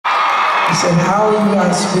He said, how are you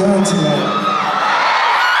guys feeling tonight?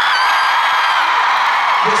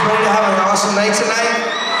 You guys ready to have an awesome night tonight?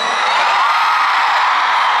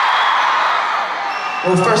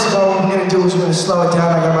 Well, first of all, what we're gonna do is we're gonna slow it down.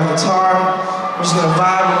 I got my guitar. We're just gonna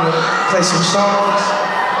vibe. We're gonna play some songs.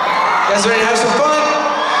 You guys ready to have some fun?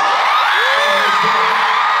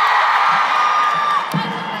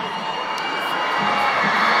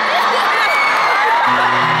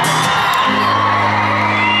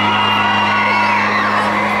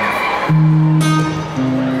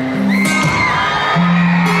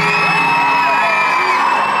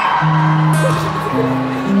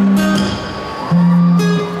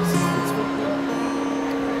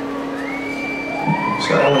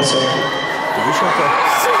 Sorry, one second.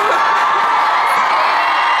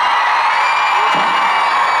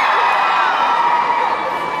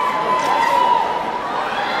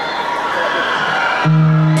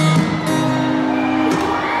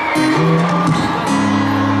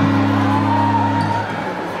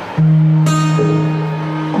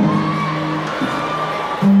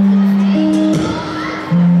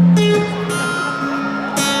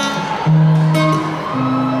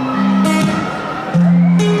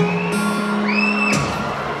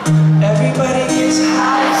 Everybody gets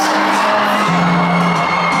high sometimes.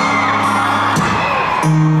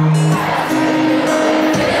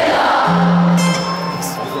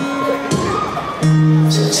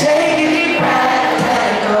 So take a deep breath and let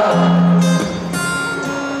it go.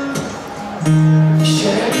 You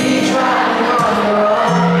shouldn't be driving on your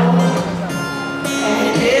own.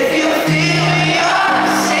 And if you feel you're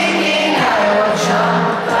sinking, I will jump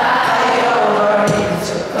right over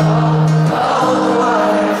into cold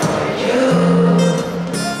water for you.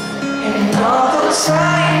 And all those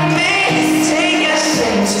time things take us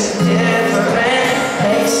into different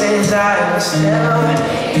places, I will still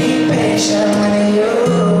be patient with you.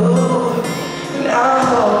 And I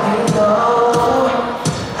hope you know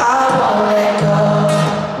I won't let go.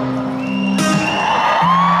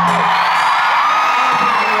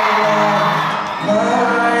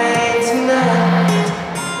 Night tonight,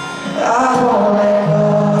 I won't let go.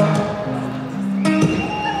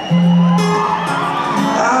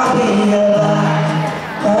 I'll be alive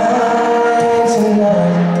night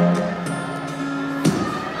tonight.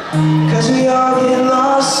 'Cause we all get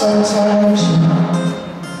lost sometimes, you know.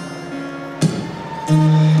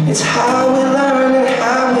 It's how we learn and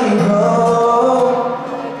how we grow.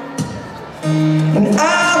 And I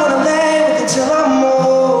wanna lay with it till I'm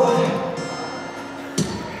old.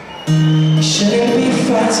 You shouldn't be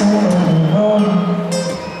fighting alone.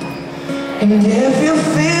 And if you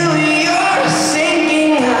feel you're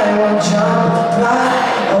sinking, I will jump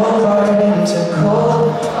right over into cold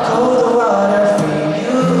water for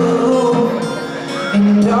you.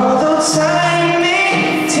 And although time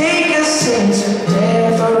may take us into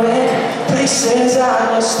different places, I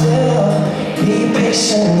will still be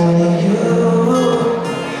patient with you.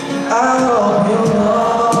 I hope you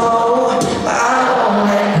know I won't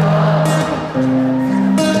let go.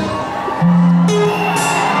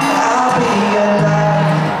 I'll be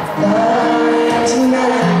alive night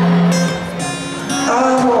tonight. I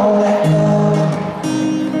won't let go.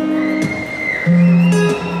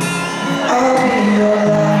 I'll be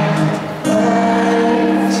alive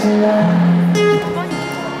night tonight.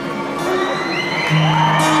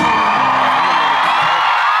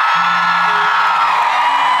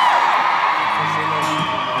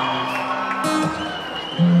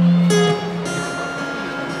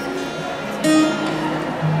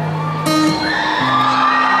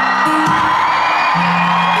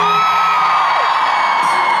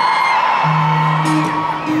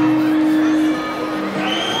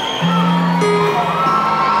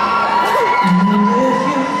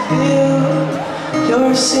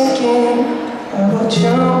 You're sinking, I will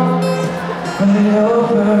jump right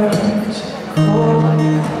over into cold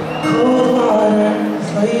water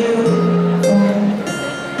for you.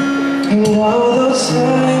 And although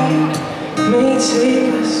time may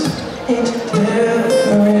take us into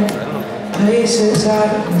different places, I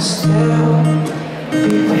can still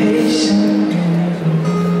be patient.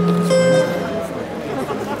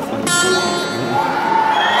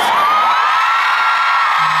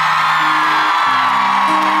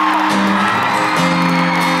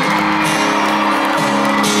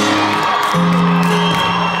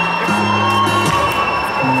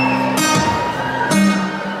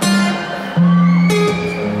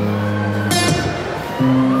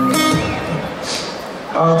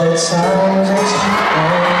 All the times that you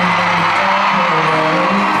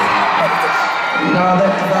and all the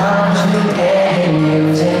clouds you get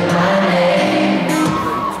using my name.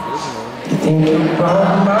 You think you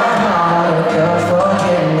broke my heart.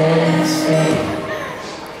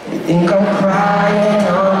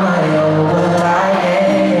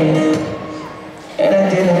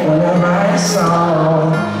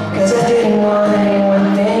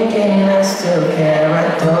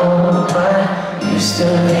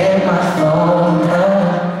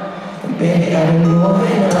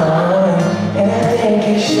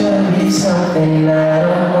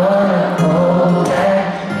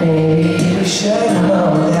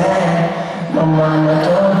 know that my mama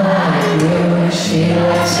don't like you, she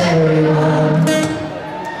likes everyone.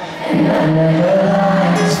 And I never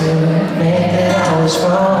lied to admit that I was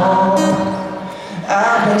wrong.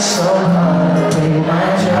 I've been so hard with my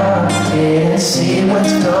job, didn't see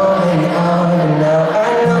what's going on, and now I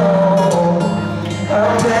know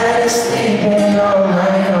I'm better sleeping on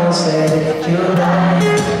my own. Said you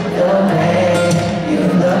like the way you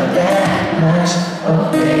look that much, oh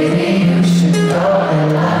baby, you should go and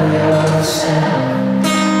love yourself.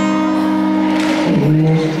 And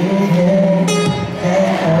if you think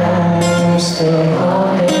that I'm still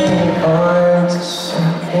holding on to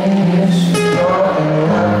something, you should go and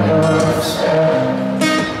love yourself.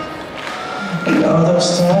 And all those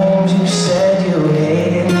times you said you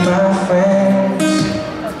hated my friends,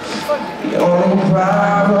 the only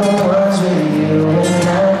problem was with you and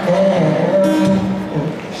not them.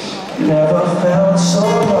 Never felt so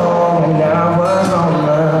wrong when I was on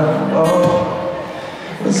my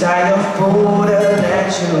own. Was I a fool to let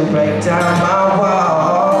you break down my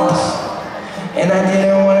walls? And I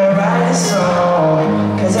didn't want to write a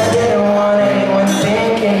song, cause I didn't want anyone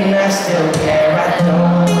thinking I still care. I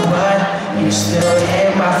don't, but you still hit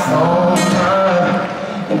my phone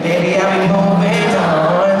up. And baby, I'll be moving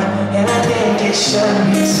on, and I think it should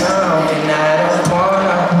be something I don't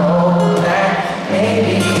wanna hold back.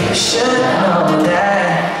 Maybe you should know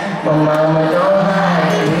that my mama don't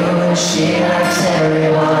like you, and she likes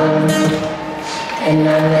everyone. And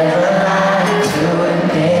I never lied to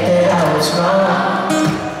admit that I was wrong.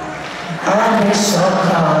 I've been so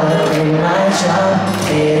caught up in my job,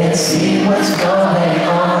 didn't see what's going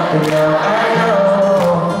on, but now